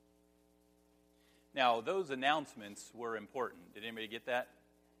Now, those announcements were important. Did anybody get that?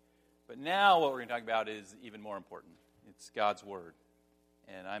 But now what we're going to talk about is even more important. It's God's Word.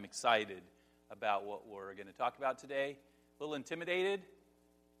 And I'm excited about what we're going to talk about today. A little intimidated.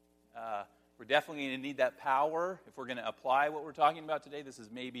 We're definitely going to need that power if we're going to apply what we're talking about today. This is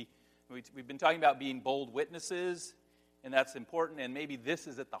maybe, we've been talking about being bold witnesses, and that's important. And maybe this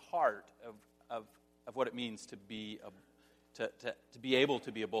is at the heart of what it means to be able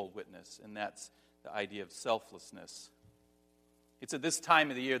to be a bold witness, and that's the idea of selflessness. It's at this time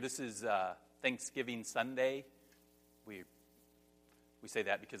of the year. This is Thanksgiving Sunday. We say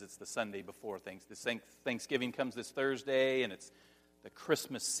that because it's the Sunday before Thanksgiving comes this Thursday, and it's the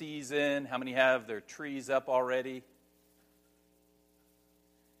Christmas season. How many have their trees up already?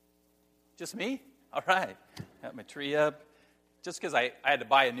 Just me? All right. Got my tree up. Just because I had to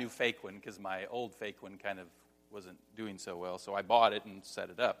buy a new fake one because my old fake one kind of wasn't doing so well, so I bought it and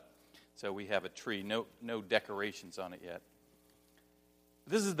set it up. So we have a tree, no decorations on it yet.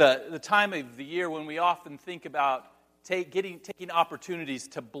 This is the time of the year when we often think about taking opportunities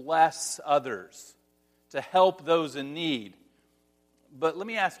to bless others, to help those in need. But let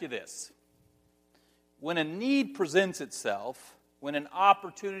me ask you this. When a need presents itself, when an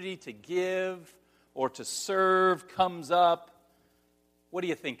opportunity to give or to serve comes up, what do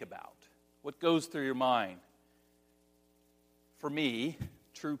you think about? What goes through your mind? For me,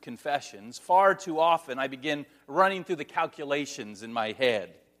 true confessions, far too often I begin running through the calculations in my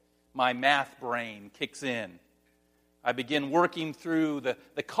head. My math brain kicks in. I begin working through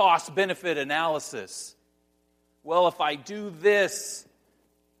the cost-benefit analysis. Well, if I do this,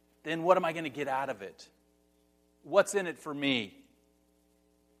 then what am I going to get out of it? What's in it for me?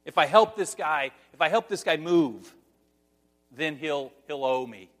 If I help this guy move, then he'll owe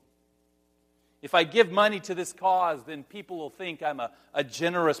me. If I give money to this cause, then people will think I'm a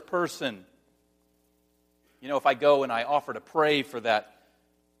generous person. You know, if I go and I offer to pray for that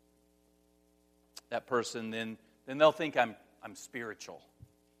person, then they'll think I'm spiritual.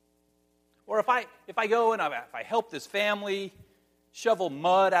 Or if I go and if I help this family shovel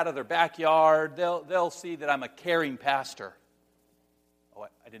mud out of their backyard, they'll see that I'm a caring pastor. Oh,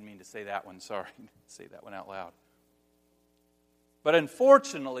 I didn't mean to say that one. Sorry, say that one out loud. But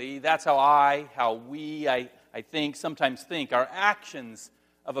unfortunately, that's how we sometimes think. Our actions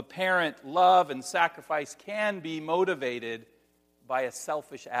of apparent love and sacrifice can be motivated by a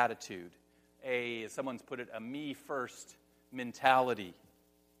selfish attitude. As someone's put it, a me-first mentality.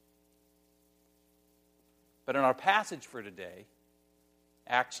 But in our passage for today,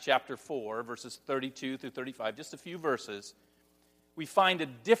 Acts chapter 4, verses 32 through 35, just a few verses, we find a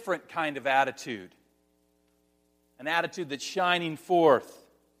different kind of attitude. An attitude that's shining forth.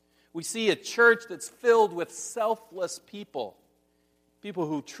 We see a church that's filled with selfless people. People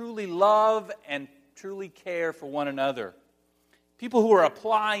who truly love and truly care for one another. People who are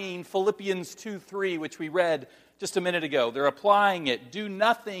applying Philippians 2:3, which we read just a minute ago. They're applying it. Do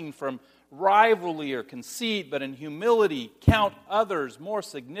nothing from rivalry or conceit, but in humility count others more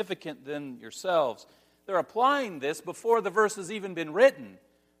significant than yourselves. They're applying this before the verse has even been written.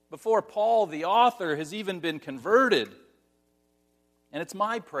 Before Paul, the author, has even been converted. And it's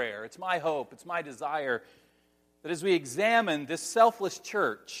my prayer, it's my hope, it's my desire that as we examine this selfless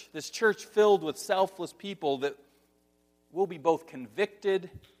church, this church filled with selfless people, that we'll be both convicted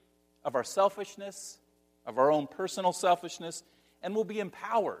of our selfishness, of our own personal selfishness, and we'll be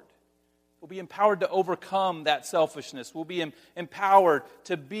empowered. We'll be empowered to overcome that selfishness. We'll be empowered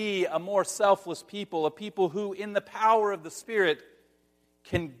to be a more selfless people, a people who, in the power of the Spirit,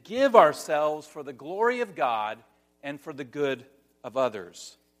 can give ourselves for the glory of God and for the good of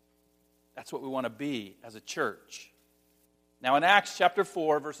others. That's what we want to be as a church. Now in Acts chapter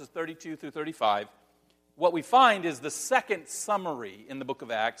 4, verses 32 through 35, what we find is the second summary in the book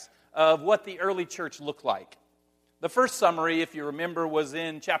of Acts of what the early church looked like. The first summary, if you remember, was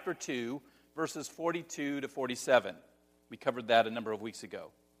in chapter 2, verses 42 to 47. We covered that a number of weeks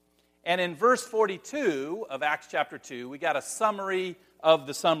ago. And in verse 42 of Acts chapter 2, we got a summary of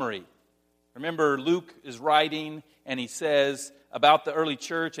the summary. Remember, Luke is writing, and he says about the early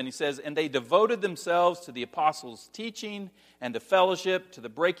church, and he says, and they devoted themselves to the apostles' teaching and to fellowship, to the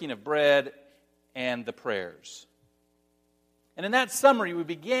breaking of bread and the prayers. And in that summary, we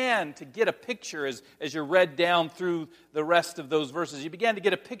began to get a picture, as you read down through the rest of those verses, you began to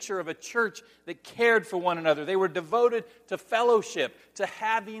get a picture of a church that cared for one another. They were devoted to fellowship, to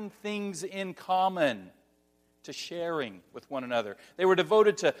having things in common, to sharing with one another. They were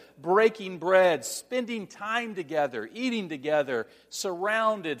devoted to breaking bread, spending time together, eating together,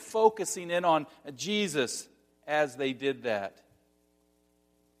 surrounded, focusing in on Jesus as they did that.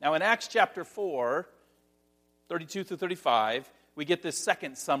 Now in Acts chapter 4, 32 through 35, we get this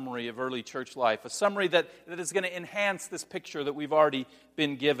second summary of early church life, a summary that is going to enhance this picture that we've already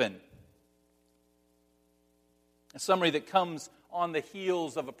been given. A summary that comes on the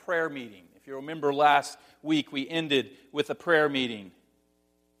heels of a prayer meeting. If you remember last week, we ended with a prayer meeting.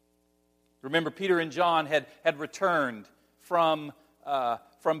 Remember, Peter and John had returned from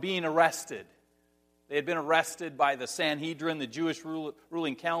being arrested. They had been arrested by the Sanhedrin, the Jewish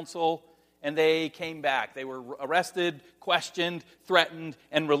ruling council, and they came back. They were arrested, questioned, threatened,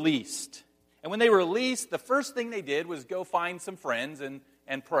 and released. And when they were released, the first thing they did was go find some friends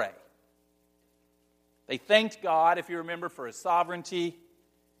and pray. They thanked God, if you remember, for His sovereignty,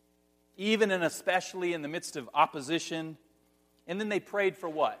 even and especially in the midst of opposition. And then they prayed for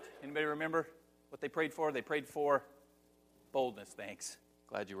what? Anybody remember what they prayed for? They prayed for boldness. Thanks.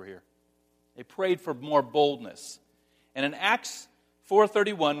 Glad you were here. They prayed for more boldness. And in Acts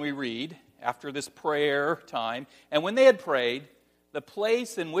 4:31 we read, after this prayer time, and when they had prayed, the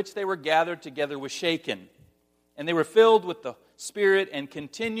place in which they were gathered together was shaken, and they were filled with the Spirit and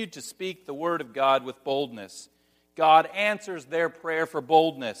continued to speak the word of God with boldness. God answers their prayer for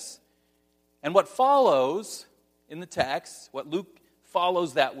boldness. And what follows in the text, what Luke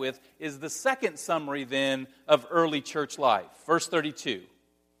follows that with, is the second summary then of early church life. Verse 32.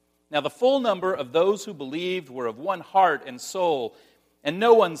 Now the full number of those who believed were of one heart and soul, and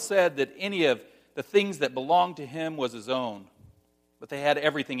no one said that any of the things that belonged to him was his own, but they had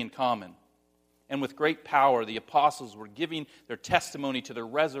everything in common. And with great power the apostles were giving their testimony to the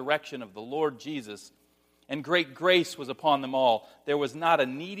resurrection of the Lord Jesus, and great grace was upon them all. There was not a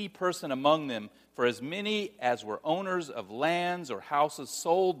needy person among them, for as many as were owners of lands or houses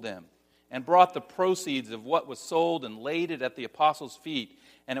sold them, and brought the proceeds of what was sold and laid it at the apostles' feet,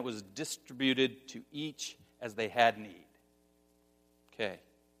 and it was distributed to each as they had need. Okay.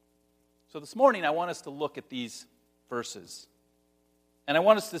 So this morning I want us to look at these verses. And I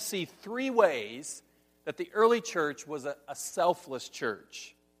want us to see three ways that the early church was a selfless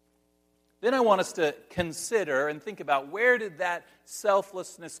church. Then I want us to consider and think about, where did that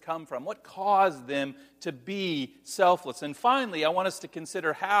selflessness come from? What caused them to be selfless? And finally, I want us to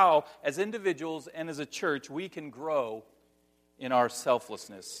consider how, as individuals and as a church, we can grow in our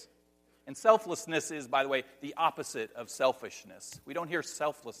selflessness. And selflessness is, by the way, the opposite of selfishness. We don't hear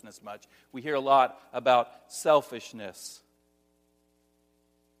selflessness much. We hear a lot about selfishness.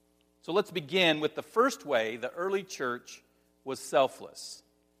 So let's begin with the first way the early church was selfless.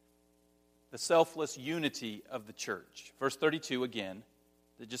 The selfless unity of the church. Verse 32 again,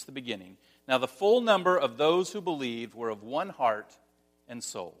 just the beginning. Now the full number of those who believed were of one heart and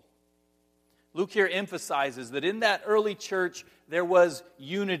soul. Luke here emphasizes that in that early church there was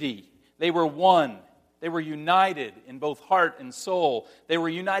unity. They were one. They were united in both heart and soul. They were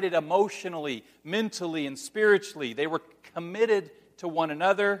united emotionally, mentally, and spiritually. They were committed to one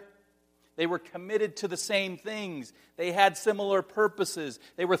another. They were committed to the same things. They had similar purposes.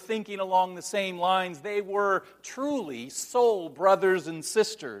 They were thinking along the same lines. They were truly soul brothers and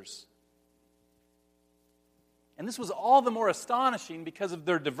sisters. And this was all the more astonishing because of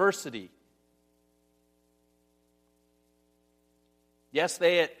their diversity. Yes,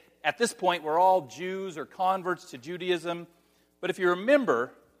 they at this point were all Jews or converts to Judaism. But if you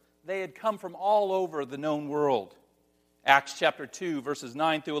remember, they had come from all over the known world. Acts chapter 2, verses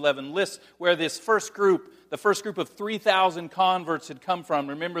 9 through 11 lists where this first group, the first group of 3,000 converts had come from.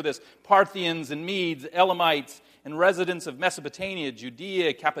 Remember this: Parthians and Medes, Elamites, and residents of Mesopotamia,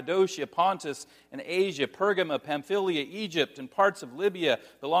 Judea, Cappadocia, Pontus, and Asia, Pergama, Pamphylia, Egypt, and parts of Libya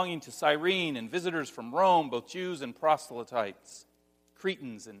belonging to Cyrene, and visitors from Rome, both Jews and proselytes,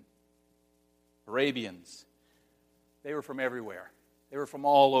 Cretans and Arabians. They were from everywhere. They were from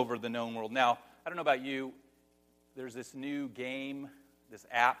all over the known world. Now, I don't know about you, there's this new game, this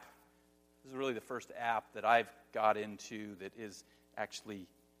app. This is really the first app that I've got into that is actually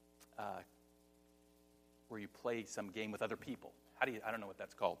where you play some game with other people. I don't know what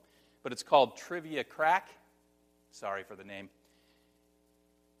that's called. But it's called Trivia Crack. Sorry for the name.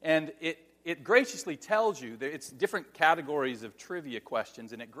 And it graciously tells you, that it's different categories of trivia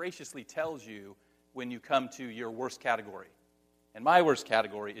questions, and it graciously tells you when you come to your worst category. And my worst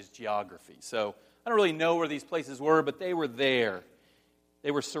category is geography. So I don't really know where these places were, but they were there. They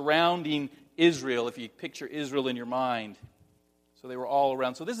were surrounding Israel, if you picture Israel in your mind. So they were all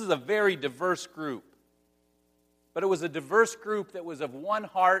around. So this is a very diverse group. But it was a diverse group that was of one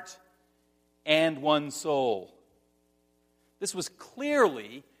heart and one soul. This was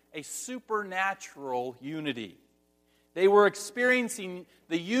clearly a supernatural unity. They were experiencing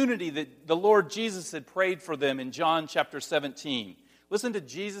the unity that the Lord Jesus had prayed for them in John chapter 17. Listen to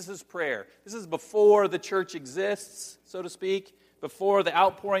Jesus' prayer. This is before the church exists, so to speak, before the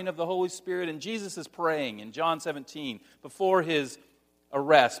outpouring of the Holy Spirit. And Jesus is praying in John 17, before his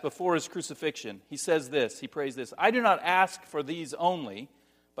arrest, before his crucifixion. He says this, he prays this, I do not ask for these only,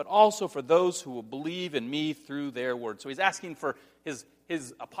 but also for those who will believe in me through their word. So he's asking for his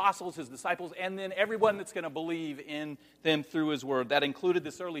apostles, his disciples, and then everyone that's going to believe in them through his word. That included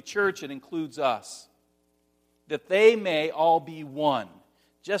this early church. It includes us. That they may all be one,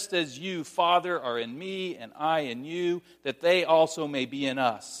 just as you, Father, are in me and I in you, that they also may be in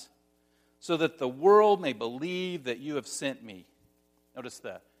us, so that the world may believe that you have sent me. Notice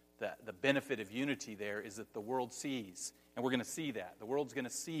the benefit of unity there is that the world sees. And we're going to see that. The world's going to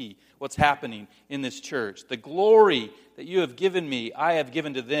see what's happening in this church. The glory that you have given me, I have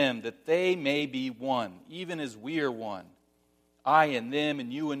given to them, that they may be one, even as we are one. I and them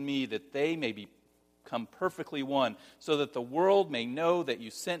and you and me, that they may become perfectly one, so that the world may know that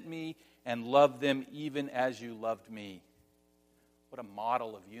you sent me and loved them even as you loved me. What a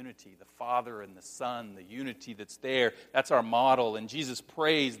model of unity. The Father and the Son, the unity that's there. That's our model, and Jesus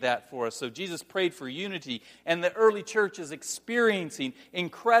prays that for us. So Jesus prayed for unity, and the early church is experiencing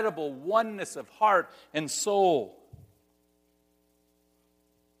incredible oneness of heart and soul.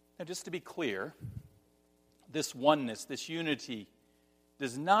 Now, just to be clear, this oneness, this unity,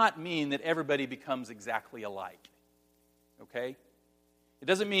 does not mean that everybody becomes exactly alike. Okay? It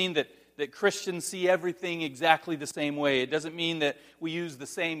doesn't mean that Christians see everything exactly the same way. It doesn't mean that we use the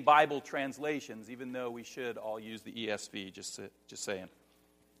same Bible translations, even though we should all use the ESV, just saying. It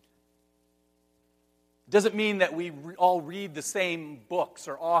doesn't mean that we all read the same books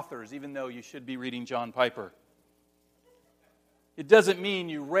or authors, even though you should be reading John Piper. It doesn't mean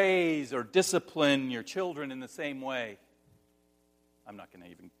you raise or discipline your children in the same way. I'm not going to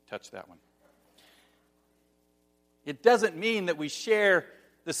even touch that one. It doesn't mean that we share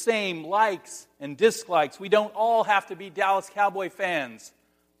the same likes and dislikes. We don't all have to be Dallas Cowboy fans,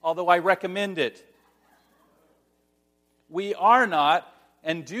 although I recommend it. We are not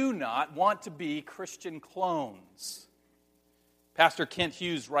and do not want to be Christian clones. Pastor Kent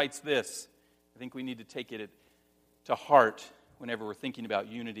Hughes writes this. I think we need to take it to heart whenever we're thinking about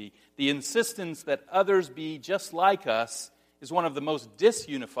unity. The insistence that others be just like us is one of the most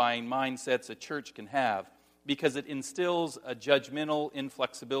disunifying mindsets a church can have, because it instills a judgmental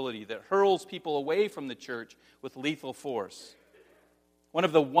inflexibility that hurls people away from the church with lethal force. One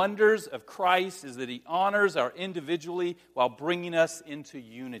of the wonders of Christ is that he honors our individually while bringing us into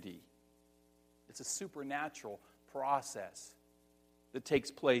unity. It's a supernatural process that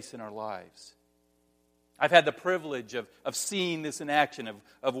takes place in our lives. I've had the privilege of seeing this in action,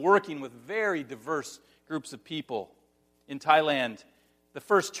 of working with very diverse groups of people. In Thailand, the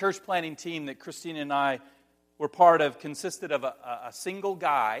first church planting team that Christina and I were part of consisted of a single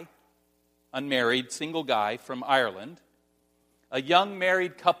guy, unmarried single guy from Ireland, a young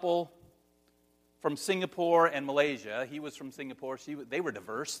married couple from Singapore and Malaysia. He was from Singapore. They were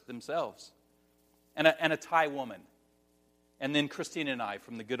diverse themselves. And a Thai woman. And then Christina and I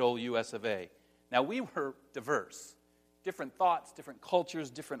from the good old US of A. Now, we were diverse. Different thoughts, different cultures,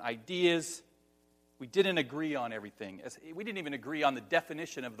 different ideas. We didn't agree on everything. We didn't even agree on the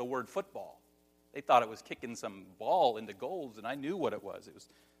definition of the word football. They thought it was kicking some ball into goals, and I knew what it was. It was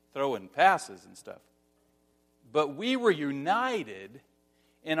throwing passes and stuff. But we were united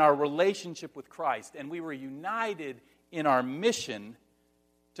in our relationship with Christ, and we were united in our mission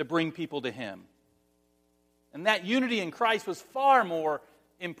to bring people to Him. And that unity in Christ was far more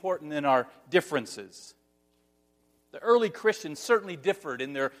important than our differences. The early Christians certainly differed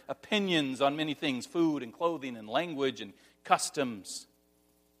in their opinions on many things, food and clothing and language and customs.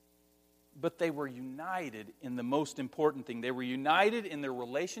 But they were united in the most important thing. They were united in their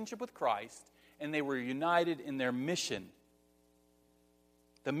relationship with Christ, and they were united in their mission.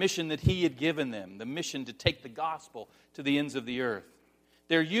 The mission that He had given them, the mission to take the gospel to the ends of the earth.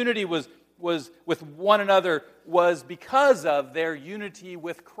 Their unity was with one another was because of their unity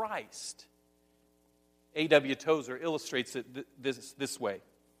with Christ. A.W. Tozer illustrates it this way.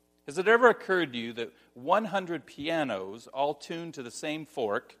 Has it ever occurred to you that 100 pianos all tuned to the same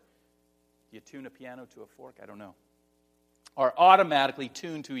fork, do you tune a piano to a fork? I don't know, are automatically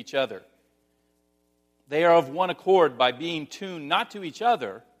tuned to each other? They are of one accord by being tuned not to each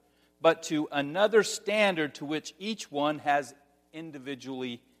other, but to another standard to which each one must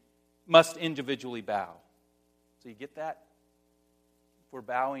individually bow. So you get that? if we're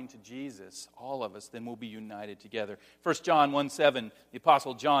bowing to Jesus, all of us, then we'll be united together. 1 John 1:7, the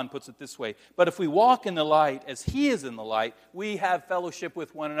Apostle John puts it this way, "But if we walk in the light as He is in the light, we have fellowship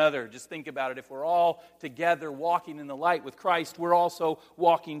with one another." Just think about it. If we're all together walking in the light with Christ, we're also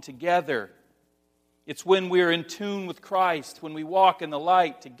walking together. It's when we're in tune with Christ, when we walk in the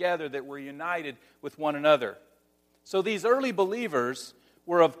light together, that we're united with one another. So these early believers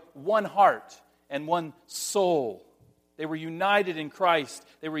were of one heart and one soul. They were united in Christ.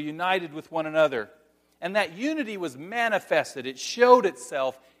 They were united with one another. And that unity was manifested. It showed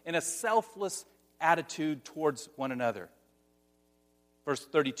itself in a selfless attitude towards one another. Verse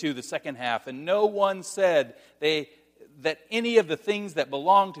 32, the second half, "And no one said that any of the things that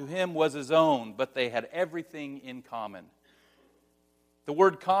belonged to him was his own, but they had everything in common." The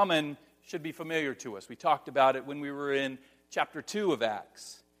word common should be familiar to us. We talked about it when we were in chapter 2 of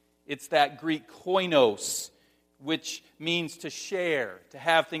Acts. It's that Greek koinos, which means to share, to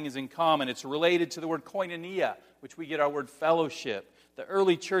have things in common. It's related to the word koinonia, which we get our word fellowship. The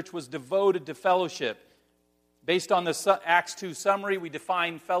early church was devoted to fellowship. Based on the Acts 2 summary, we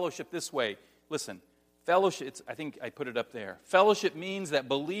define fellowship this way. Listen, fellowship, I think I put it up there. Fellowship means that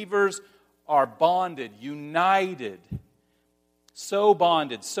believers are bonded, united. So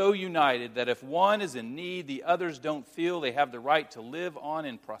bonded, so united, that if one is in need, the others don't feel they have the right to live on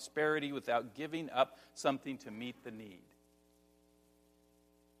in prosperity without giving up something to meet the need.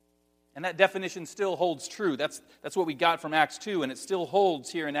 And that definition still holds true. That's what we got from Acts 2, and it still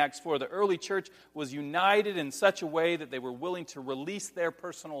holds here in Acts 4. The early church was united in such a way that they were willing to release their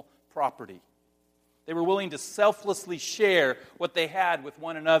personal property. They were willing to selflessly share what they had with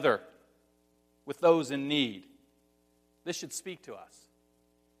one another, with those in need. This should speak to us.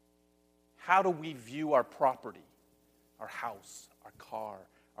 How do we view our property, our house, our car,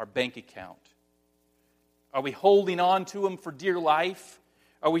 our bank account? Are we holding on to them for dear life?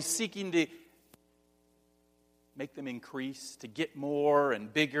 Are we seeking to make them increase, to get more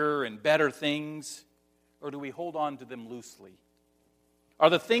and bigger and better things? Or do we hold on to them loosely?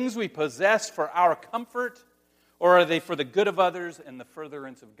 Are the things we possess for our comfort, or are they for the good of others and the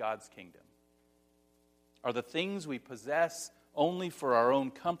furtherance of God's kingdom? Are the things we possess only for our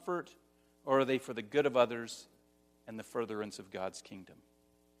own comfort, or are they for the good of others and the furtherance of God's kingdom?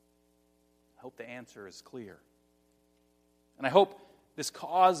 I hope the answer is clear. And I hope this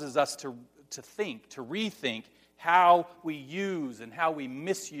causes us to think, to rethink how we use and how we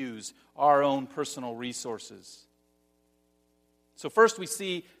misuse our own personal resources. So first we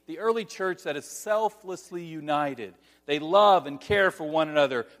see the early church that is selflessly united. They love and care for one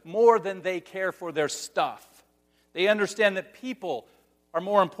another more than they care for their stuff. They understand that people are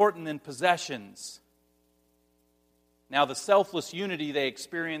more important than possessions. Now, the selfless unity they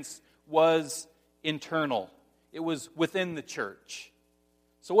experienced was internal. It was within the church.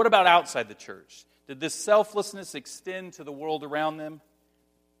 So what about outside the church? Did this selflessness extend to the world around them?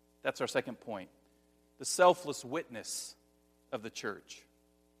 That's our second point. The selfless witness of the church.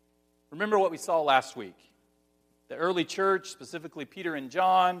 Remember what we saw last week. The early church, specifically Peter and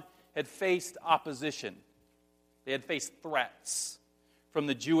John, had faced opposition. They had faced threats from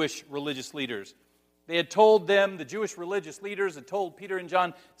the Jewish religious leaders. They had told them, the Jewish religious leaders had told Peter and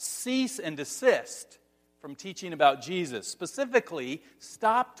John, cease and desist from teaching about Jesus. Specifically,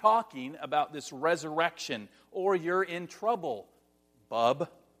 stop talking about this resurrection or you're in trouble, bub.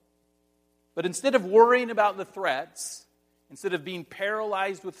 But instead of worrying about the threats, instead of being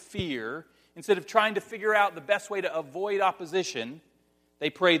paralyzed with fear, instead of trying to figure out the best way to avoid opposition, they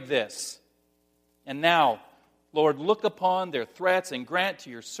prayed this. And now, Lord, look upon their threats and grant to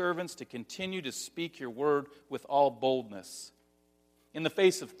your servants to continue to speak your word with all boldness. In the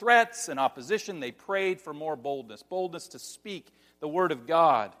face of threats and opposition, they prayed for more boldness, boldness to speak the word of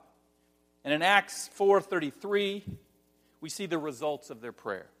God. And in Acts 4:33, we see the results of their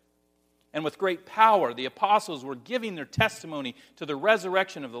prayer. And with great power, the apostles were giving their testimony to the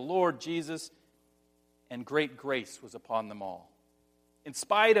resurrection of the Lord Jesus, and great grace was upon them all. In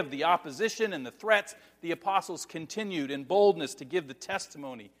spite of the opposition and the threats, the apostles continued in boldness to give the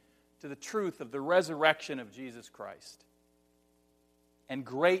testimony to the truth of the resurrection of Jesus Christ. And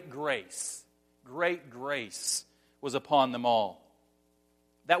great grace was upon them all.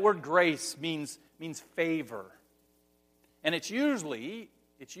 That word grace means favor. And we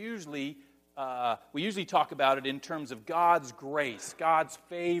usually talk about it in terms of God's grace, God's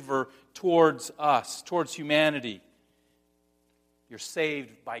favor towards us, towards humanity. You're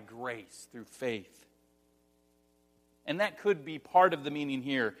saved by grace through faith. And that could be part of the meaning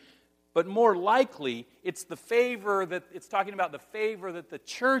here. But more likely, it's talking about the favor that the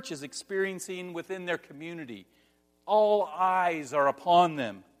church is experiencing within their community. All eyes are upon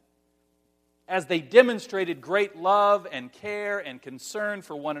them. As they demonstrated great love and care and concern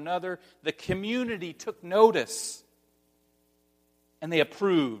for one another, the community took notice and they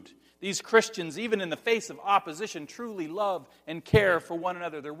approved. These Christians, even in the face of opposition, truly love and care for one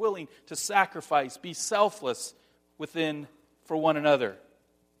another. They're willing to sacrifice, be selfless for one another.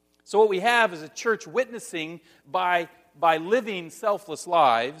 So what we have is a church witnessing by living selfless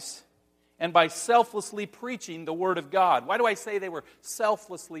lives and by selflessly preaching the Word of God. Why do I say they were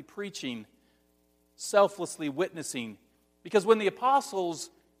selflessly preaching, selflessly witnessing? Because when the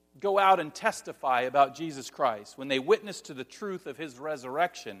apostles go out and testify about Jesus Christ, when they witness to the truth of His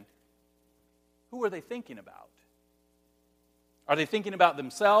resurrection, who are they thinking about? Are they thinking about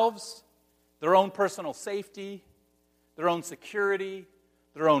themselves, their own personal safety, their own security,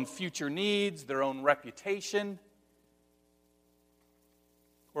 their own future needs, their own reputation?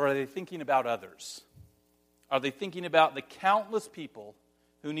 Or are they thinking about others? Are they thinking about the countless people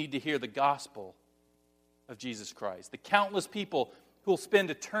who need to hear the gospel of Jesus Christ? The countless people who will spend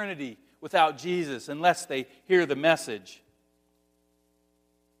eternity without Jesus unless they hear the message.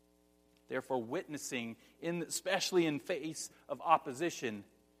 Therefore, witnessing, especially in face of opposition,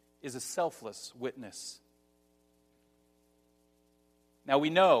 is a selfless witness. Now we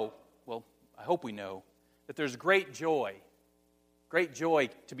know, well, I hope we know, that there's great joy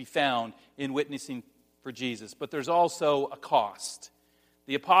to be found in witnessing for Jesus. But there's also a cost.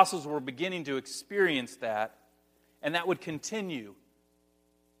 The apostles were beginning to experience that, and that would continue.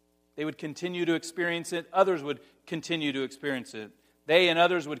 They would continue to experience it. Others would continue to experience it. They and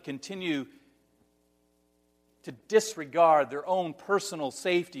others would continue to disregard their own personal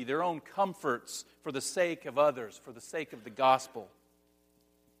safety, their own comforts for the sake of others, for the sake of the gospel.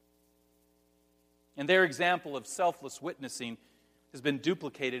 And their example of selfless witnessing has been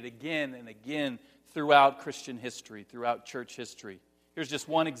duplicated again and again throughout Christian history, throughout church history. Here's just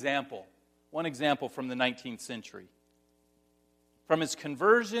one example from the 19th century. From his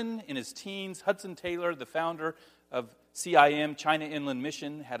conversion in his teens, Hudson Taylor, the founder of CIM, China Inland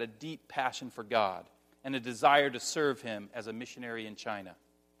Mission, had a deep passion for God and a desire to serve Him as a missionary in China.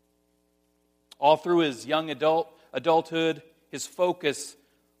 All through his young adulthood, his focus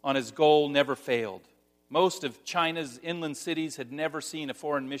on his goal never failed. Most of China's inland cities had never seen a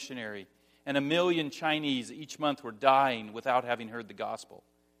foreign missionary, and 1 million Chinese each month were dying without having heard the gospel.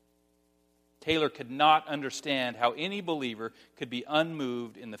 Taylor could not understand how any believer could be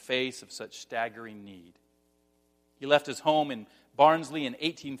unmoved in the face of such staggering need. He left his home in Barnsley in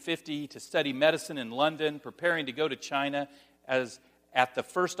 1850 to study medicine in London, preparing to go to China at the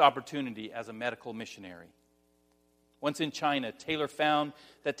first opportunity as a medical missionary. Once in China, Taylor found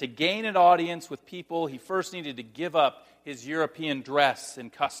that to gain an audience with people, he first needed to give up his European dress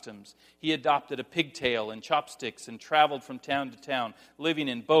and customs. He adopted a pigtail and chopsticks and traveled from town to town, living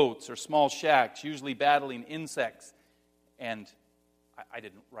in boats or small shacks, usually battling insects. And I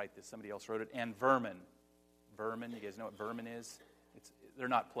didn't write this, somebody else wrote it, and vermin. Vermin, you guys know what vermin is? They're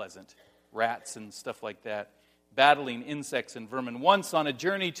not pleasant. Rats and stuff like that. Battling insects and vermin. Once on a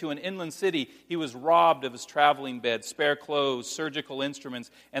journey to an inland city, he was robbed of his traveling bed, spare clothes, surgical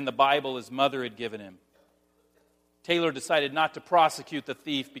instruments, and the Bible his mother had given him. Taylor decided not to prosecute the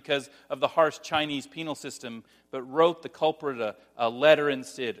thief because of the harsh Chinese penal system, but wrote the culprit a letter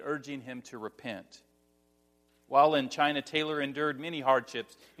instead, urging him to repent. While in China, Taylor endured many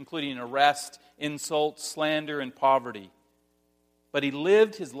hardships, including arrest, insults, slander, and poverty. But he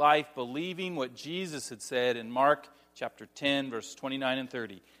lived his life believing what Jesus had said in Mark chapter 10, verses 29 and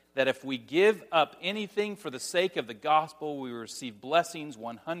 30, that if we give up anything for the sake of the gospel, we will receive blessings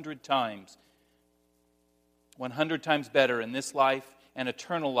 100 times better in this life and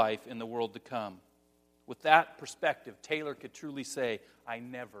eternal life in the world to come. With that perspective, Taylor could truly say, I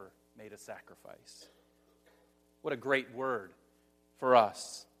never made a sacrifice. What a great word for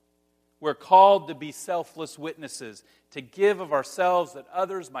us. We're called to be selfless witnesses, to give of ourselves that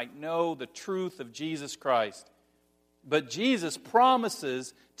others might know the truth of Jesus Christ. But Jesus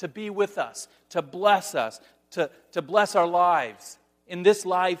promises to be with us, to bless our lives in this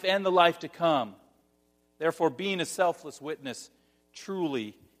life and the life to come. Therefore, being a selfless witness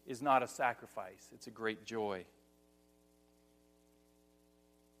truly is not a sacrifice. It's a great joy.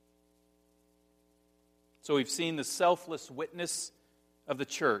 So we've seen the selfless witness of the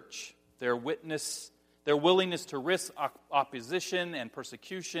church. Their willingness to risk opposition and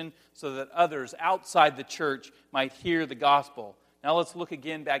persecution so that others outside the church might hear the gospel. Now let's look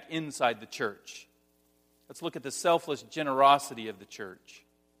again back inside the church. Let's look at the selfless generosity of the church.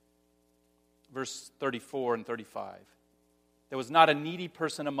 Verse 34 and 35. There was not a needy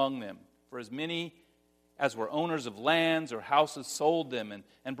person among them, for as many as were owners of lands or houses, sold them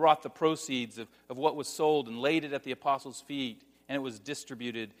and brought the proceeds of what was sold and laid it at the apostles' feet, and it was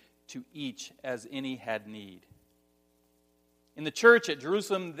distributed to each as any had need. In the church at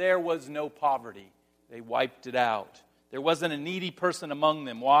Jerusalem, there was no poverty. They wiped it out. There wasn't a needy person among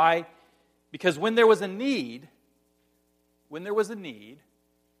them. Why? Because when there was a need,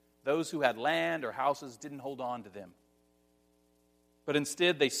 those who had land or houses didn't hold on to them. But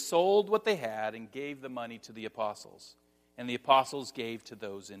instead, they sold what they had and gave the money to the apostles. And the apostles gave to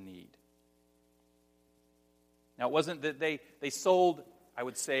those in need. Now, it wasn't that they sold, I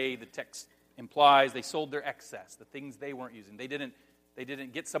would say the text implies, they sold their excess, the things they weren't using. They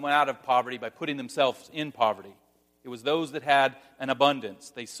didn't get someone out of poverty by putting themselves in poverty. It was those that had an abundance.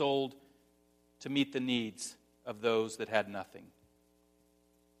 They sold to meet the needs of those that had nothing.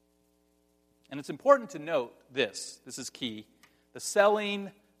 And it's important to note this is key. The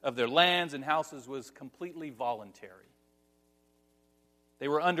selling of their lands and houses was completely voluntary. They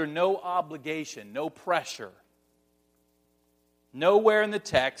were under no obligation, no pressure. Nowhere in the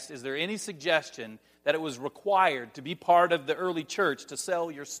text is there any suggestion that it was required to be part of the early church to sell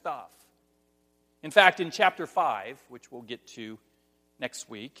your stuff. In fact, in chapter 5, which we'll get to next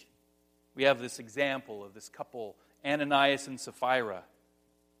week, we have this example of this couple, Ananias and Sapphira.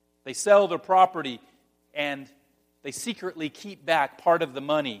 They sell their property and they secretly keep back part of the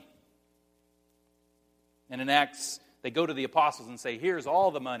money. And in Acts, they go to the apostles and say, here's all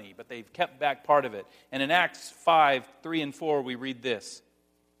the money, but they've kept back part of it. And in Acts 5, 3 and 4, we read this.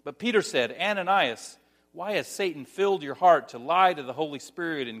 But Peter said, Ananias, why has Satan filled your heart to lie to the Holy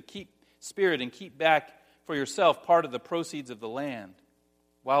Spirit and keep back for yourself part of the proceeds of the land?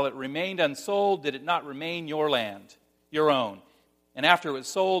 While it remained unsold, did it not remain your land, your own? And after it was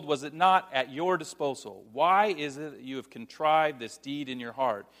sold, was it not at your disposal? Why is it that you have contrived this deed in your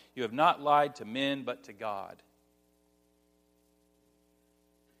heart? You have not lied to men, but to God.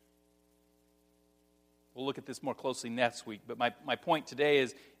 We'll look at this more closely next week, but my point today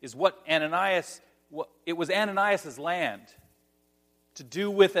is it was Ananias' land to do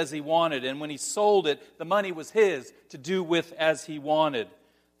with as he wanted, and when he sold it, the money was his to do with as he wanted.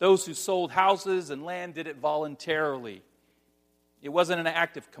 Those who sold houses and land did it voluntarily. It wasn't an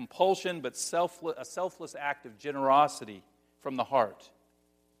act of compulsion, but a selfless act of generosity from the heart.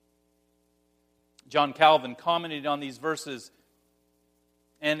 John Calvin commented on these verses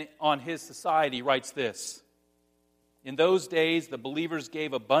and on his society writes this. In those days, the believers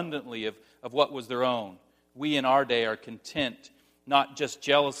gave abundantly of what was their own. We in our day are content, not just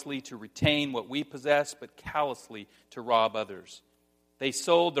jealously to retain what we possess, but callously to rob others. They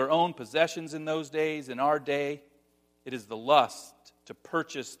sold their own possessions in those days. In our day, it is the lust to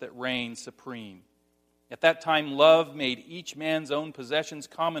purchase that reigns supreme. At that time, love made each man's own possessions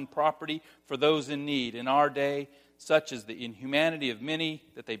common property for those in need. In our day, such is the inhumanity of many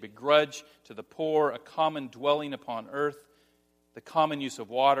that they begrudge to the poor a common dwelling upon earth, the common use of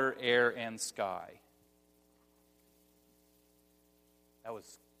water, air, and sky. That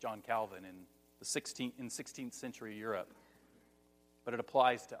was John Calvin in 16th century Europe. But it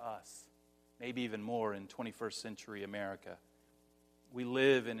applies to us, maybe even more in 21st century America. We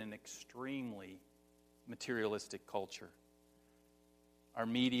live in an extremely materialistic culture. Our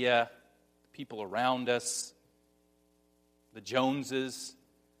media, the people around us, the Joneses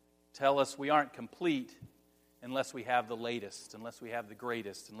tell us we aren't complete unless we have the latest, unless we have the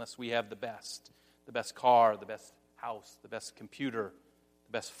greatest, unless we have the best car, the best house, the best computer,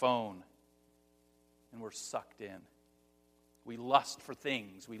 the best phone. And we're sucked in. We lust for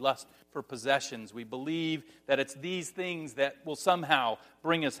things. We lust for possessions. We believe that it's these things that will somehow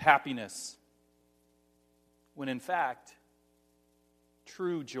bring us happiness. When in fact,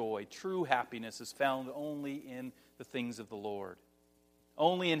 true joy, true happiness is found only in the things of the Lord.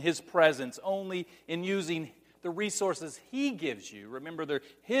 Only in His presence. Only in using the resources He gives you. Remember, they're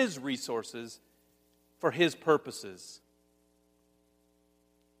His resources for His purposes.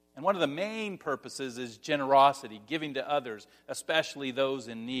 And one of the main purposes is generosity, giving to others, especially those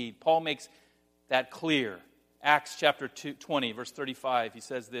in need. Paul makes that clear. Acts chapter 20, verse 35, he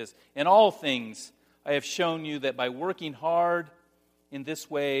says this, "In all things I have shown you that by working hard in this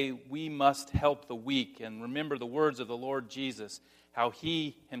way we must help the weak." And remember the words of the Lord Jesus, how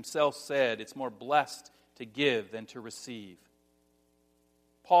He Himself said, it's more blessed to give than to receive.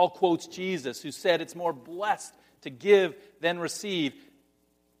 Paul quotes Jesus, who said it's more blessed to give than receive.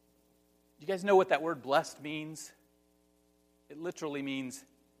 Do you guys know what that word blessed means? It literally means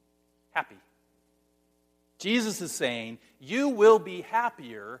happy. Jesus is saying, you will be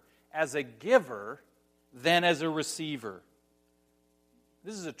happier as a giver than as a receiver.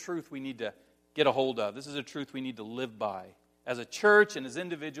 This is a truth we need to get a hold of. This is a truth we need to live by. As a church and as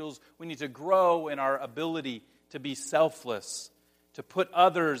individuals, we need to grow in our ability to be selfless, to put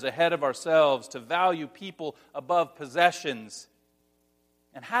others ahead of ourselves, to value people above possessions.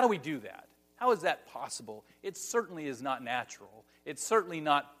 And how do we do that? How is that possible? It certainly is not natural. It's certainly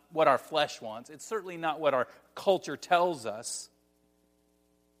not what our flesh wants. It's certainly not what our culture tells us.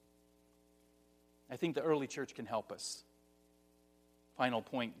 I think the early church can help us. Final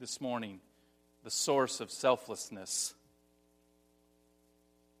point this morning, the source of selflessness.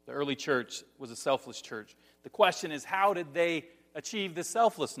 The early church was a selfless church. The question is, how did they achieve this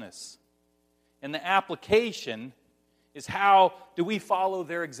selflessness? And the application is, how do we follow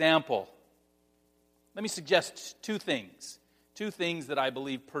their example? Let me suggest two things that I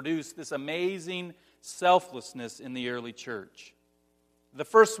believe produce this amazing selflessness in the early church. The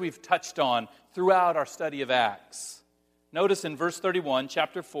first we've touched on throughout our study of Acts. Notice in verse 31,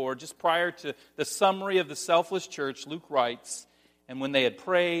 chapter 4, just prior to the summary of the selfless church, Luke writes, "And when they had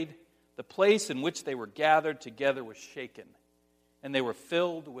prayed, the place in which they were gathered together was shaken, and they were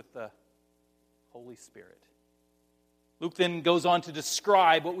filled with the Holy Spirit." Luke then goes on to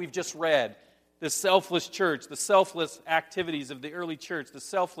describe what we've just read. The selfless church, the selfless activities of the early church, the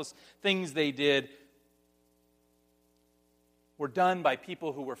selfless things they did were done by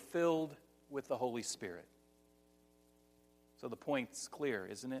people who were filled with the Holy Spirit. So the point's clear,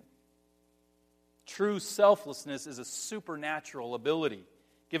 isn't it? True selflessness is a supernatural ability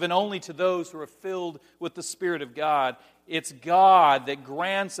given only to those who are filled with the Spirit of God. It's God that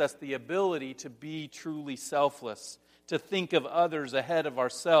grants us the ability to be truly selfless, to think of others ahead of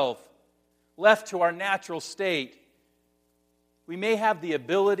ourselves. Left to our natural state, we may have the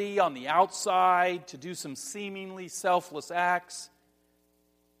ability on the outside to do some seemingly selfless acts,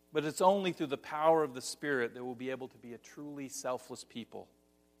 but it's only through the power of the Spirit that we'll be able to be a truly selfless people.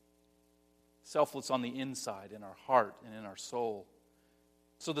 Selfless on the inside, in our heart and in our soul.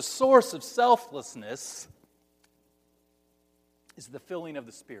 So the source of selflessness is the filling of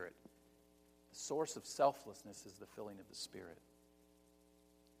the Spirit. The source of selflessness is the filling of the Spirit.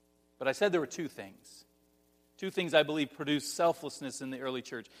 But I said there were two things. Two things I believe produce selflessness in the early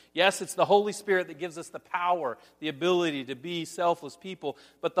church. Yes, it's the Holy Spirit that gives us the power, the ability to be selfless people.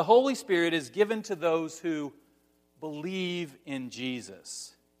 But the Holy Spirit is given to those who believe in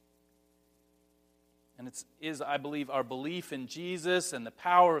Jesus. And it is, I believe, our belief in Jesus and the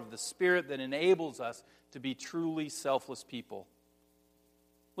power of the Spirit that enables us to be truly selfless people.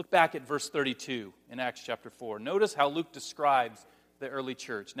 Look back at verse 32 in Acts chapter 4. Notice how Luke describes the early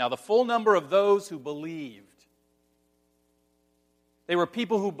church. Now, the full number of those who believed. They were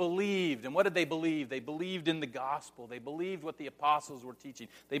people who believed. And what did they believe? They believed in the gospel. They believed what the apostles were teaching.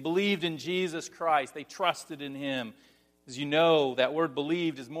 They believed in Jesus Christ. They trusted in Him. As you know, that word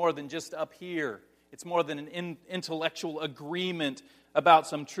believed is more than just up here. It's more than an intellectual agreement about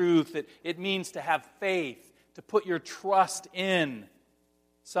some truth. It means to have faith, to put your trust in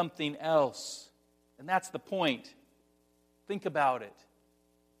something else. And that's the point. Think about it.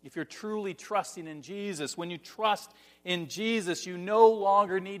 If you're truly trusting in Jesus, when you trust in Jesus, you no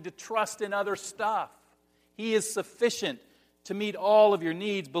longer need to trust in other stuff. He is sufficient to meet all of your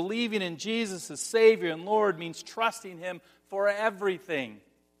needs. Believing in Jesus as Savior and Lord means trusting Him for everything.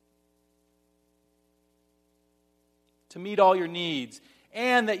 To meet all your needs.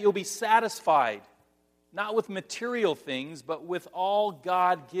 And that you'll be satisfied, not with material things, but with all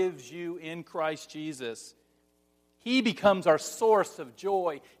God gives you in Christ Jesus. He becomes our source of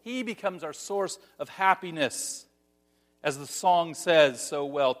joy. He becomes our source of happiness. As the song says so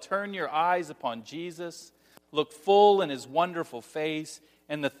well, turn your eyes upon Jesus, look full in His wonderful face,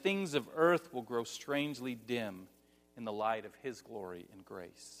 and the things of earth will grow strangely dim in the light of His glory and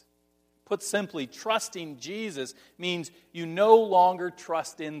grace. Put simply, trusting Jesus means you no longer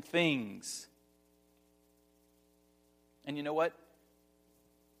trust in things. And you know what?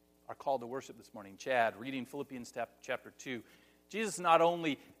 Our call to worship this morning, Chad, reading Philippians chapter 2. Jesus not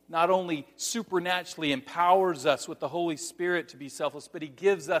only supernaturally empowers us with the Holy Spirit to be selfless, but He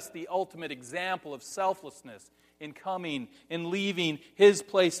gives us the ultimate example of selflessness in coming, in leaving His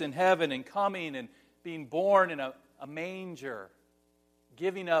place in heaven, and coming and being born in a manger,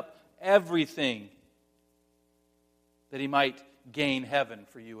 giving up everything that He might gain heaven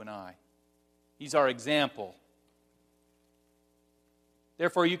for you and I. He's our example.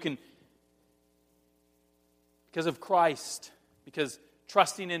 Therefore, you can, because of Christ, because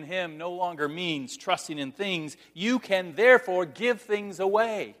trusting in Him no longer means trusting in things, you can therefore give things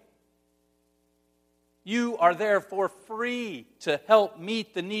away. You are therefore free to help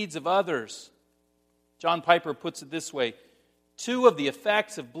meet the needs of others. John Piper puts it this way: Two of the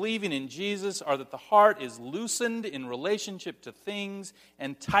effects of believing in Jesus are that the heart is loosened in relationship to things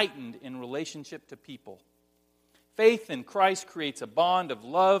and tightened in relationship to people. Faith in Christ creates a bond of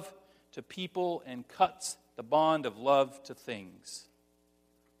love to people and cuts the bond of love to things.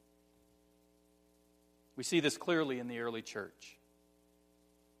 We see this clearly in the early church.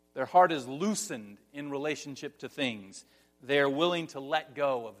 Their heart is loosened in relationship to things. They are willing to let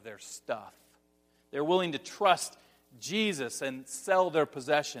go of their stuff. They're willing to trust Jesus and sell their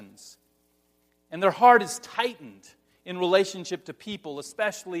possessions. And their heart is tightened in relationship to people,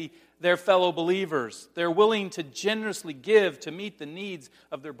 especially their fellow believers. They're willing to generously give to meet the needs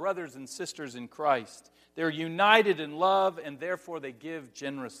of their brothers and sisters in Christ. They're united in love, and therefore they give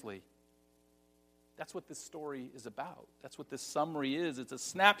generously. That's what this story is about. That's what this summary is. It's a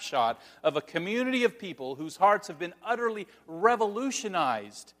snapshot of a community of people whose hearts have been utterly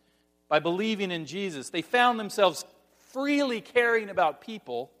revolutionized by believing in Jesus. They found themselves freely caring about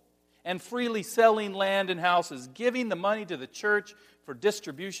people and freely selling land and houses, giving the money to the church for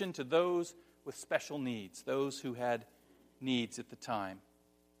distribution to those with special needs, those who had needs at the time.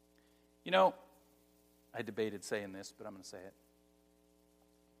 You know, I debated saying this, but I'm going to say it.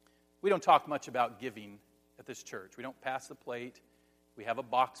 We don't talk much about giving at this church. We don't pass the plate. We have a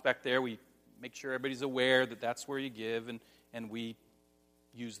box back there. We make sure everybody's aware that that's where you give, and we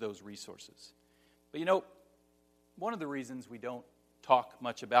use those resources. But you know, one of the reasons we don't talk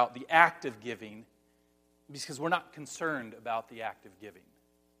much about the act of giving is because we're not concerned about the act of giving.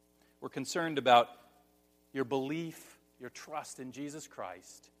 We're concerned about your belief, your trust in Jesus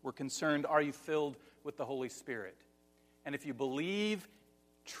Christ. We're concerned, are you filled with the Holy Spirit? And if you believe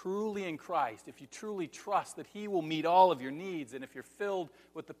truly in Christ, if you truly trust that He will meet all of your needs, and if you're filled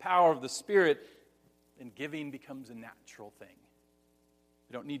with the power of the Spirit, then giving becomes a natural thing.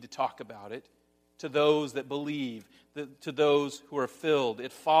 We don't need to talk about it. To those that believe, to those who are filled,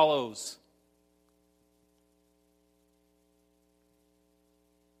 it follows.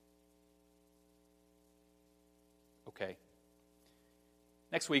 Okay.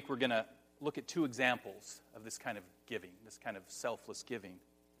 Next week we're going to look at two examples of this kind of giving, this kind of selfless giving.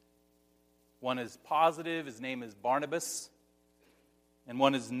 One is positive, his name is Barnabas, and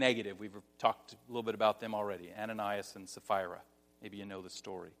one is negative. We've talked a little bit about them already, Ananias and Sapphira. Maybe you know the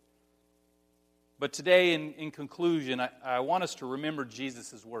story. But today, in conclusion, I want us to remember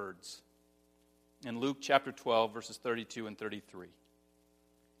Jesus' words in Luke chapter 12, verses 32 and 33.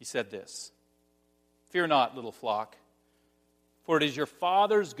 He said this, "Fear not, little flock, for it is your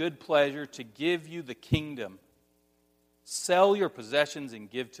Father's good pleasure to give you the kingdom. Sell your possessions and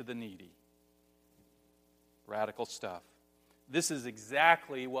give to the needy." Radical stuff. This is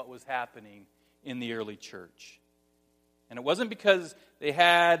exactly what was happening in the early church. And it wasn't because they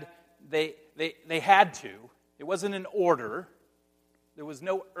had to. It wasn't an order. There was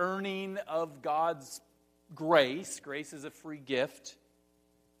no earning of God's grace. Grace is a free gift.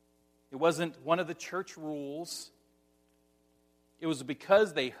 It wasn't one of the church rules. It was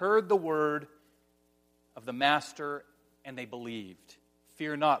because they heard the word of the Master and they believed.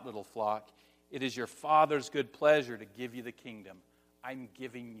 Fear not, little flock. It is your Father's good pleasure to give you the kingdom. I'm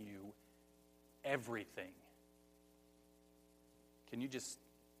giving you everything. Can you just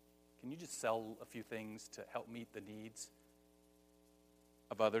sell a few things to help meet the needs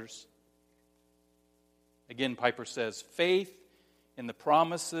of others? Again, Piper says, faith in the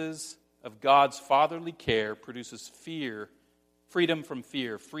promises of God's fatherly care produces freedom from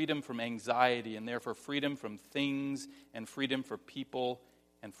fear, freedom from anxiety, and therefore freedom from things, and freedom for people,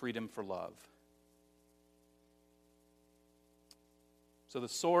 and freedom for love. So the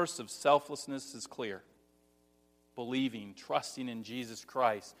source of selflessness is clear. Believing, trusting in Jesus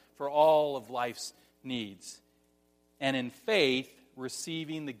Christ for all of life's needs. And in faith,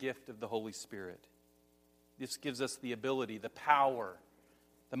 receiving the gift of the Holy Spirit. This gives us the ability, the power,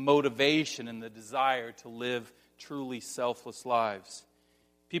 the motivation, and the desire to live truly selfless lives.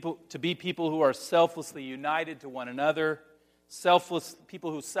 To be people who are selflessly united to one another,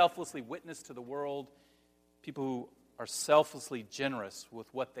 people who selflessly witness to the world, people who are selflessly generous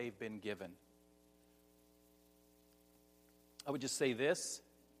with what they've been given. I would just say this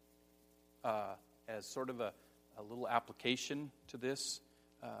as sort of a little application to this.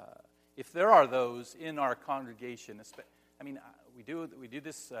 If there are those in our congregation, we do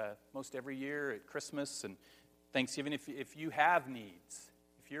this most every year at Christmas and Thanksgiving. If you have needs,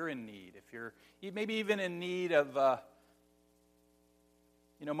 if you're in need, if you're maybe even in need of,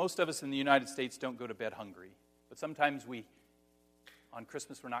 most of us in the United States don't go to bed hungry, but sometimes on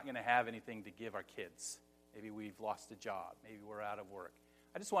Christmas we're not going to have anything to give our kids. Maybe we've lost a job. Maybe we're out of work.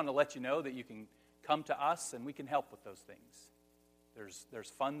 I just want to let you know that you can come to us and we can help with those things. There's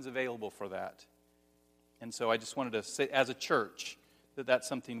funds available for that. And so I just wanted to say, as a church, that's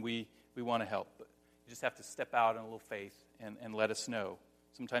something we want to help. But you just have to step out in a little faith and let us know.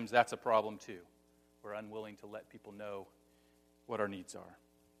 Sometimes that's a problem too. We're unwilling to let people know what our needs are.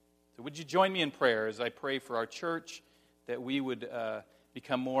 So would you join me in prayer as I pray for our church, that we would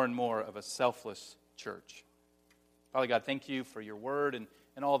become more and more of a selfless church. Father God, thank you for your word and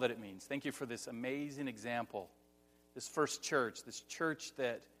all that it means. Thank you for this amazing example, this first church, this church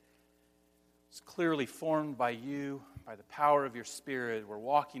that was clearly formed by you, by the power of your Spirit. We're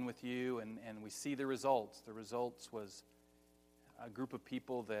walking with you, and we see the results. The results was a group of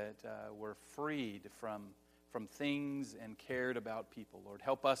people that were freed from things and cared about people. Lord,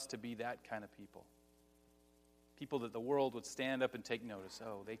 help us to be that kind of people. People that the world would stand up and take notice.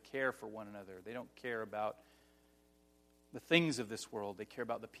 Oh, they care for one another. They don't care about the things of this world. They care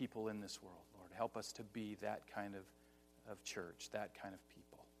about the people in this world. Lord, help us to be that kind of church, that kind of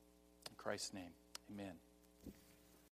people. In Christ's name, amen.